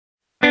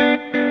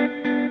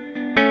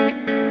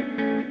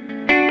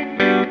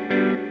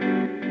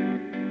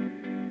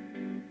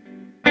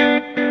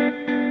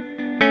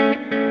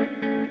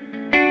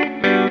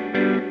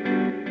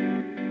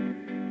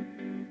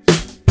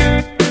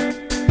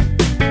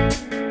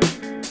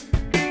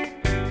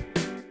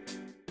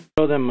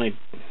Show them my.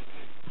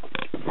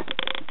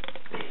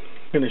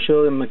 Gonna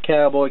show them the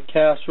cowboy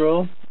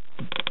casserole.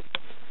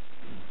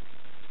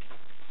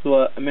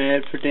 What I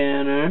made for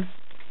dinner.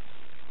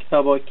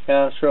 Cowboy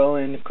casserole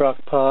in the crock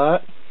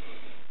pot.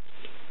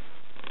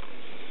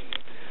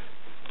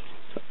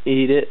 So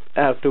eat it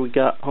after we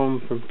got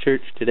home from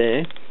church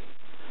today.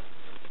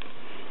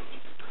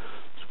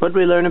 So what did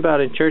we learn about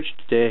in church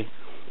today?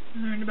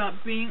 We learned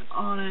about being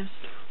honest.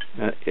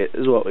 That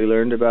is what we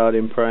learned about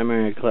in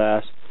primary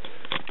class.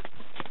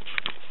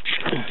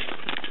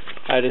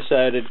 I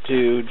decided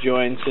to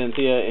join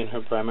Cynthia in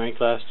her primary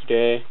class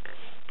today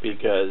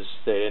because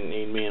they didn't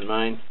need me in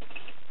mine.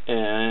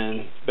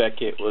 And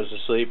Beckett was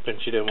asleep and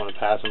she didn't want to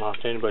pass him off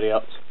to anybody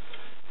else.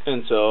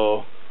 And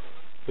so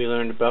we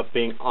learned about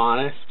being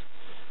honest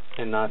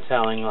and not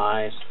telling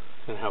lies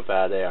and how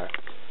bad they are.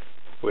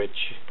 Which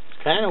is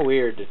kind of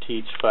weird to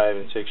teach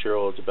 5- and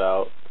 6-year-olds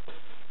about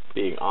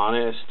being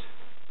honest,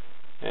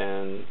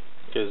 and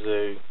because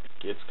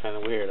it's kind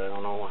of weird. I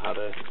don't know how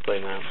to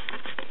explain that.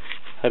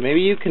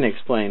 Maybe you can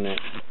explain it.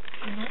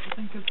 I don't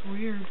think it's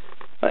weird.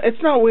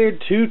 It's not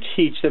weird to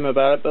teach them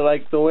about it, but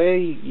like the way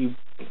you,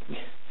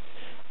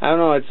 I don't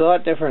know, it's a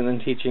lot different than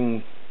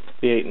teaching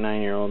the 8- and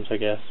 9-year-olds, I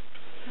guess.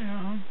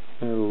 Yeah.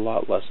 They're a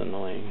lot less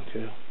annoying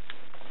too.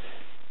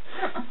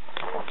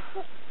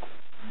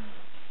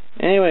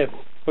 Anyway,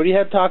 what do you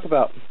have to talk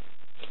about?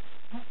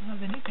 I don't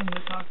have anything to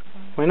talk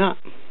about. Why not?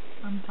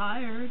 I'm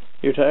tired.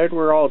 You're tired?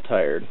 We're all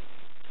tired.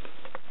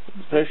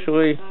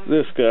 Especially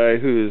this guy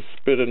who's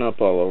spitting up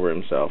all over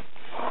himself.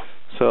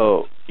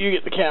 So, you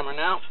get the camera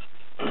now.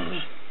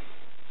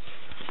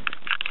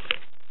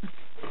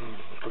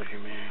 Push your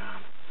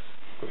man.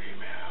 Push your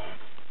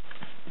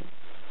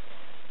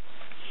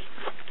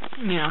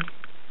man. Yeah.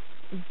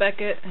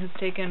 Beckett has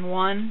taken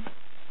one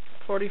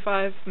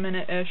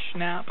 45-minute-ish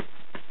nap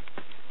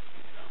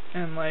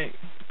and like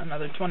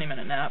another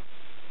 20-minute nap.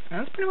 And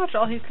that's pretty much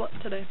all he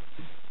slept today.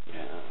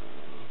 Yeah.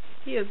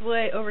 He is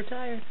way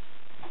overtired.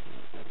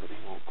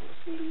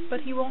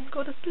 But he won't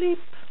go to sleep.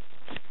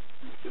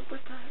 He's super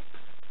tired.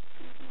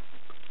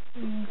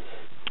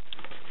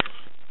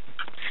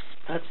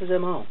 That's his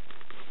MO.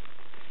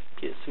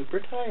 Get super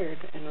tired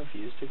and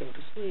refuse to go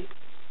to sleep.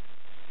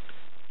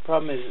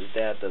 Problem is his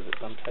dad does it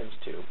sometimes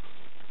too.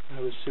 I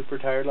was super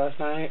tired last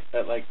night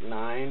at like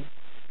 9,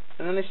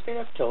 and then I stayed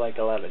up till like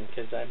 11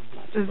 because I'm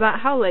not. Is that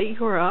how late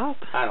you were up?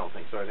 I don't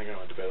think so. I think I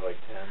went to bed at like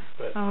 10.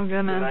 But oh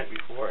goodness. The night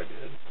before I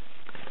did.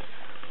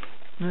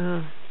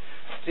 Ugh.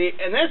 See,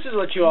 and this is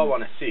what you all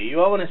want to see. You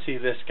all want to see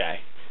this guy.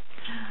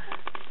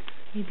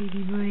 Hey,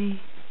 baby boy.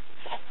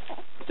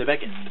 The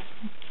Beckett.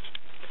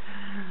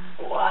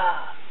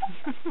 Wow.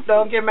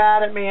 Don't get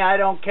mad at me. I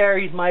don't care.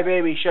 He's my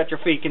baby. Shut your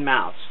freaking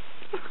mouths.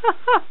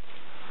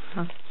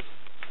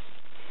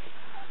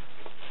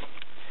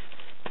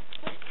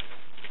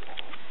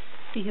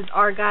 See his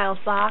Argyle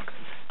socks.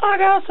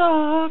 Argyle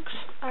socks.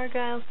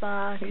 Argyle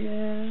socks.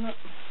 Yeah.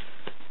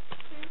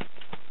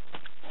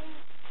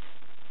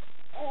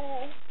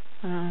 Oh.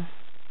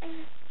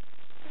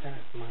 That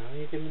smile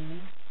you giving me?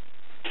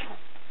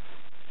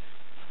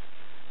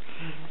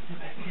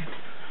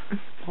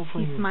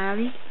 He's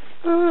smiley?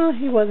 Oh,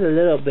 he was a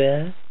little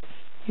bit.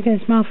 You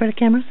gonna smile for the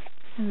camera?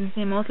 I was gonna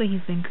say mostly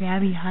he's been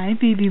crabby. Hi,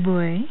 baby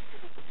boy.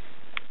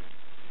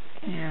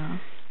 Yeah.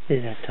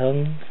 Is that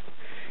tongue?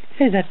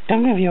 Is that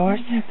tongue of yours?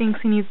 He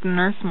thinks he needs to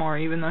nurse more,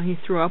 even though he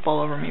threw up all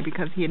over me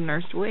because he had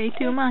nursed way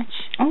too much.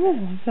 Oh,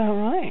 is that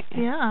right?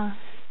 Yeah.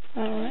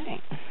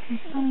 Alright. His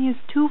tummy is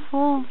too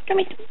full.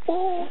 Tummy too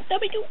full.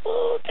 Tummy too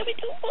full. Tummy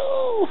too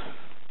full.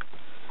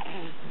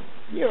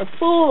 You're a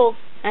fool.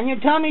 And your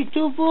tummy's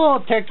too full,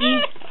 turkey.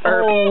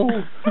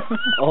 Oh.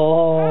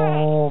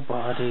 Oh,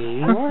 buddy.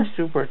 You are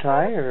super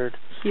tired.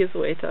 He is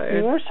way tired.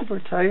 You are super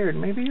tired.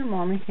 Maybe your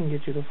mommy can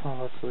get you to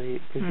fall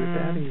asleep because your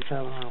daddy's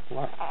having a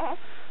lot.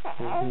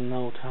 There's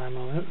no time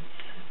of it.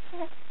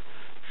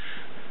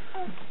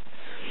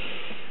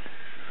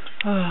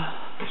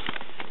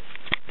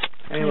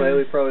 Anyway,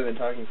 we've probably been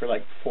talking for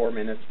like 4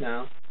 minutes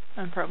now.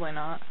 I'm probably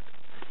not.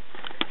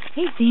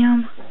 Hey,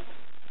 Sam.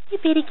 Hey,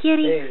 bitty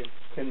kitty. Hey,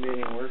 couldn't be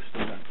any worse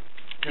than that.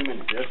 2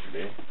 minutes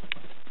yesterday.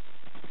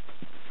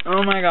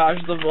 Oh my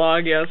gosh, the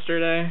vlog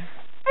yesterday.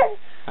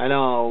 I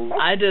know.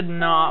 I did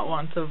not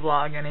want to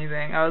vlog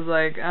anything. I was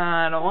like,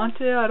 I don't want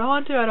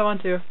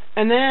to.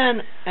 And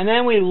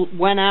then we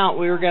went out.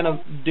 We were gonna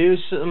do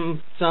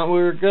some. We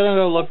were gonna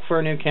go look for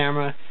a new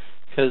camera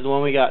because the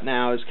one we got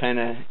now is kind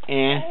of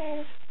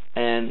eh.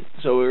 And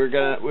so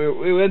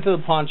we went to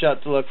the pawn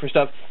shop to look for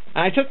stuff.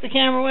 And I took the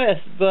camera with,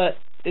 but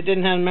it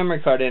didn't have a memory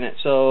card in it,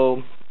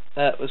 so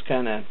that was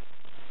kind of.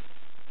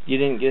 You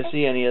didn't get to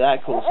see any of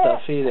that cool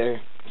stuff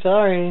either.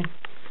 Sorry.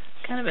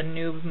 Kind of a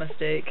noob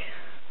mistake.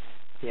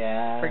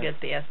 Yeah. Forget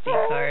the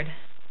SD card.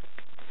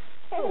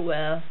 Oh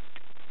well.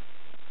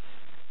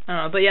 I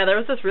don't know, but yeah, there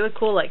was this really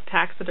cool like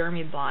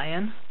taxidermied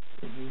lion.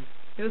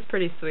 It was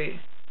pretty sweet.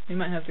 We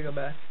might have to go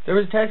back. There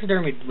was a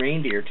taxidermied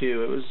reindeer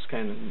too. It was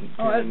kind of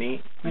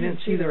neat. You didn't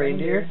see the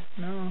reindeer?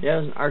 No. Yeah,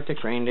 it was an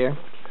Arctic reindeer.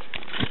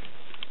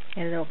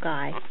 Hey, little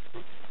guy.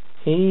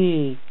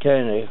 He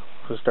kind of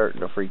was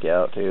starting to freak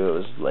out too. It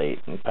was late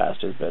and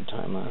past his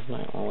bedtime last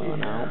night when we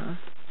went out.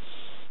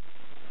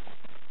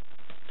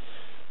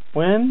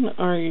 When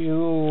are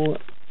you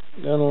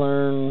gonna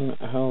learn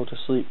how to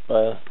sleep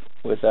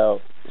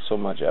without so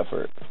much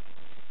effort?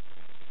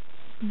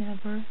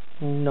 Never.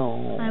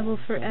 No. I will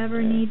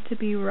forever need to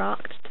be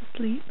rocked to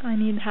sleep. I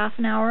need half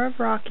an hour of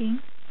rocking,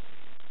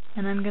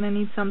 and I'm gonna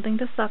need something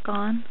to suck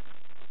on,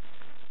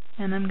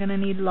 and I'm gonna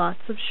need lots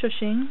of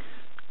shushing,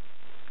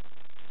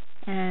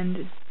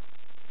 and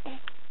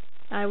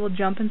I will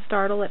jump and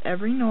startle at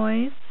every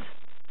noise,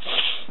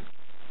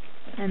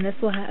 and this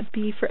will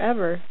be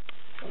forever.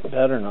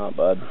 Better not,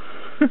 bud.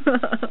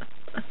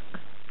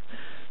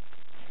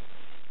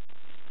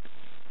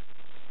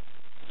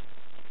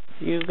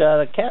 You've got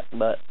a cat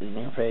butt in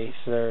your face,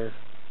 sir.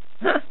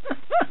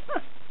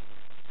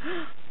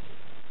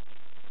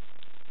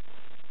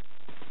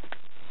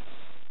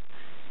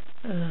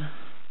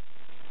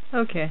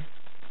 Okay.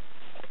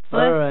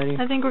 Well, Alrighty.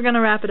 I think we're going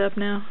to wrap it up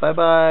now.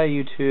 Bye-bye,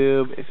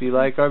 YouTube. If you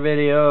like our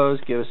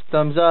videos, give us a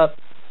thumbs up.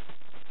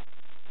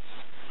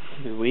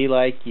 We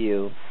like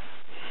you.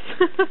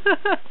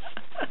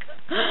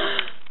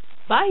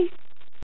 Bye.